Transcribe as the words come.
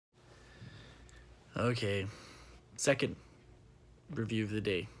Okay, second review of the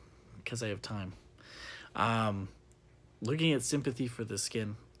day, because I have time. Um, Looking at Sympathy for the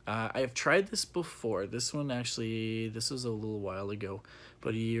skin. I have tried this before. This one actually, this was a little while ago,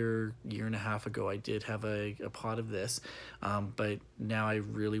 but a year and a half ago, I did have a pot of this. But now I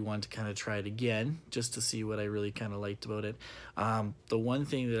really want to kind of try it again, just to see what I really kind of liked about it. The one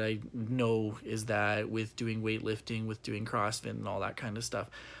thing that I know is that with doing weightlifting, with doing CrossFit and all that kind of stuff,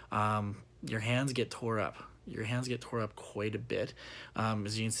 your hands get tore up. Your hands get tore up quite a bit.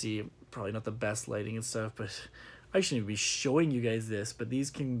 As you can see, probably not the best lighting and stuff, but I shouldn't even be showing you guys this, but these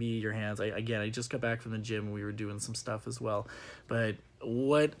can be your hands. I just got back from the gym and we were doing some stuff as well. But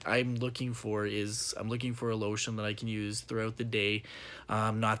what I'm looking for is I'm looking for a lotion that I can use throughout the day.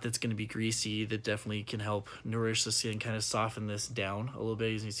 Not that's going to be greasy, that definitely can help nourish the skin, kind of soften this down a little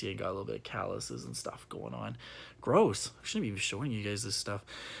bit. As you can see, I got a little bit of calluses and stuff going on. Gross. I shouldn't be showing you guys this stuff.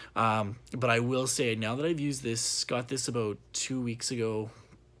 But I will say, now that I've used this, got this about 2 weeks ago,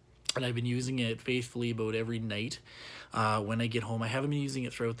 and I've been using it faithfully about every night when I get home. I haven't been using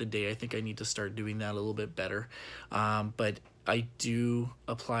it throughout the day. I think I need to start doing that a little bit better. But I do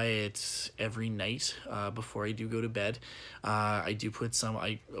apply it every night before I do go to bed. I do put some,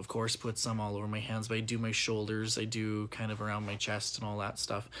 I of course put some all over my hands, but I do my shoulders, I do kind of around my chest and all that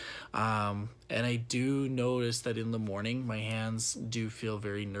stuff. And I do notice that in the morning, my hands do feel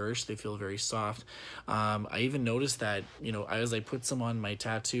very nourished. They feel very soft. I even noticed that, you know, as I put some on my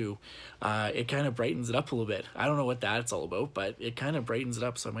tattoo, it kind of brightens it up a little bit. I don't know what that's all about, but it kind of brightens it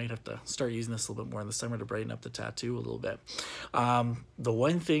up. So I might have to start using this a little bit more in the summer to brighten up the tattoo a little bit. The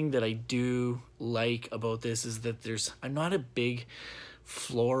one thing that I do like about this is that I'm not a big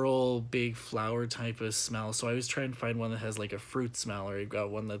floral, big flower type of smell, so I was trying to find one that has like a fruit smell, or I've got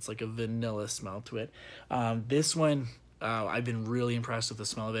one that's like a vanilla smell to it. This one, I've been really impressed with the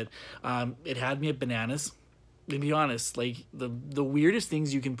smell of it. It had me at bananas. To be honest, like the weirdest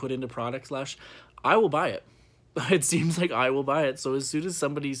things you can put into products, Lush, I will buy it. It seems like I will buy it. So as soon as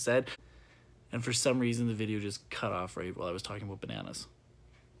somebody said, and for some reason the video just cut off right while I was talking about bananas.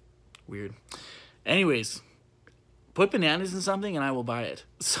 Weird. Anyways, put bananas in something and I will buy it.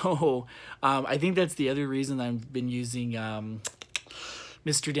 So I think that's the other reason I've been using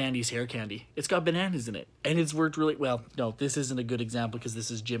Mr. Dandy's hair candy. It's got bananas in it and it's worked really well. No, this isn't a good example because this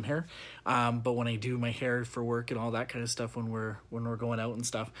is gym hair. But when I do my hair for work and all that kind of stuff, when we're going out and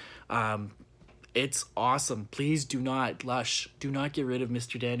stuff, it's awesome. Please do not, Lush, do not get rid of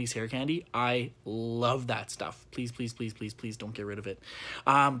Mr. Dandy's hair candy. I love that stuff. Please, please, please, please, please don't get rid of it.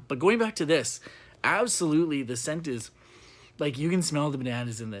 But going back to this, absolutely, the scent is, like, you can smell the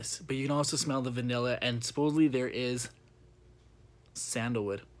bananas in this, but you can also smell the vanilla, and supposedly there is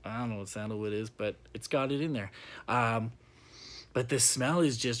sandalwood. I don't know what sandalwood is, but it's got it in there. But the smell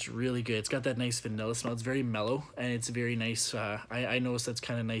is just really good. It's got that nice vanilla smell. It's very mellow, and it's very nice. I noticed that's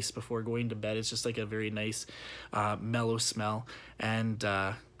kind of nice before going to bed. It's just like a very nice mellow smell. And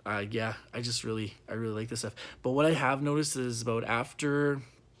yeah, I really like this stuff. But what I have noticed is about after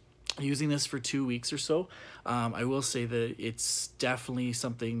using this for 2 weeks or so, I will say that it's definitely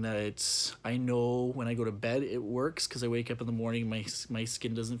something that I know when I go to bed it works, because I wake up in the morning, my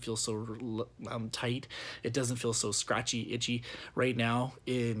skin doesn't feel so tight. It doesn't feel so scratchy, itchy. Right now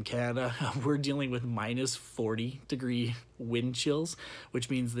in Canada, we're dealing with minus 40-degree wind chills, which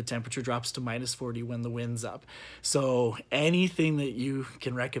means the temperature drops to minus 40 when the wind's up. So anything that you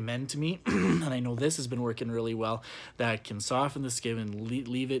can recommend to me, and I know this has been working really well, that can soften the skin and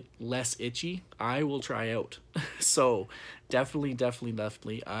leave it less itchy, I will try out. So definitely,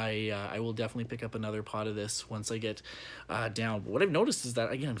 I will definitely pick up another pot of this once I get down. But what I've noticed is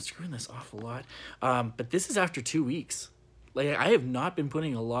that, again, I'm screwing this off a lot, but this is after 2 weeks. Like, I have not been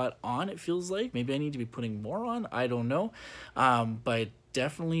putting a lot on, it feels like. Maybe I need to be putting more on, I don't know. But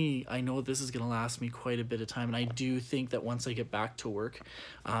definitely, I know this is going to last me quite a bit of time. And I do think that once I get back to work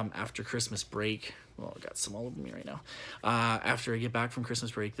after Christmas break, well, I got some all over me right now. After I get back from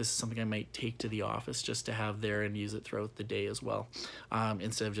Christmas break, this is something I might take to the office just to have there and use it throughout the day as well,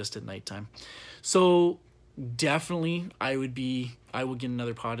 instead of just at nighttime. So definitely, I will get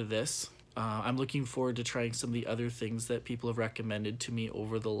another pot of this. I'm looking forward to trying some of the other things that people have recommended to me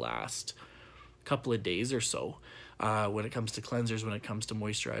over the last couple of days or so, when it comes to cleansers, when it comes to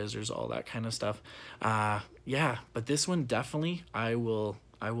moisturizers, all that kind of stuff. Yeah, but this one definitely I'll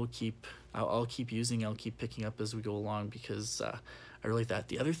keep using. I'll keep picking up as we go along, because I really like that.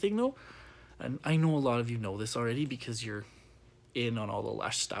 The other thing though, and I know a lot of you know this already because you're in on all the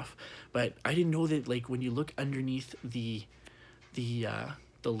Lush stuff, but I didn't know that, like, when you look underneath the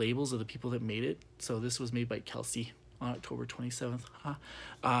labels of the people that made it, so this was made by Kelsey. on October 27th.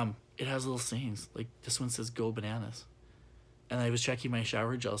 It has little sayings. Like this one says "Go Bananas." And I was checking my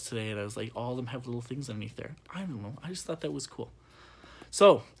shower gels today, and I was like, all of them have little things underneath there. I don't know. I just thought that was cool.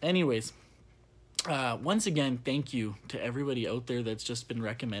 So, anyways, once again, thank you to everybody out there that's just been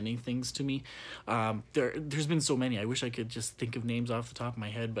recommending things to me. There's been so many. I wish I could just think of names off the top of my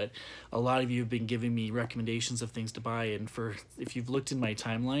head, but a lot of you have been giving me recommendations of things to buy. And if you've looked in my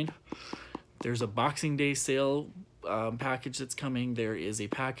timeline, there's a Boxing Day sale package that's coming. There is a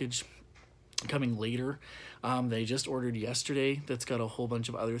package coming later that I just ordered yesterday that's got a whole bunch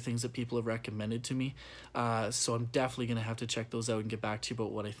of other things that people have recommended to me. So I'm definitely going to have to check those out and get back to you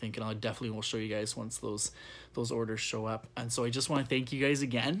about what I think, and I definitely will show you guys once those orders show up. And so I just want to thank you guys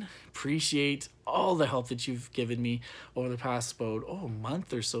again. Appreciate all the help that you've given me over the past about a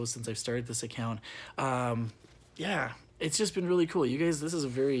month or so since I've started this account. Yeah, it's just been really cool. You guys, it's a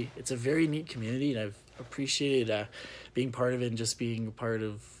very neat community, and I've appreciated being part of it and just being a part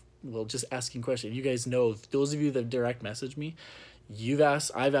of, well, just asking questions. You guys know, those of you that direct message me,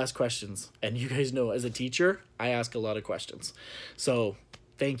 I've asked questions, and you guys know as a teacher, I ask a lot of questions. So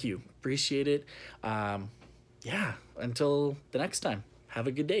thank you. Appreciate it. Yeah, until the next time, have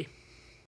a good day.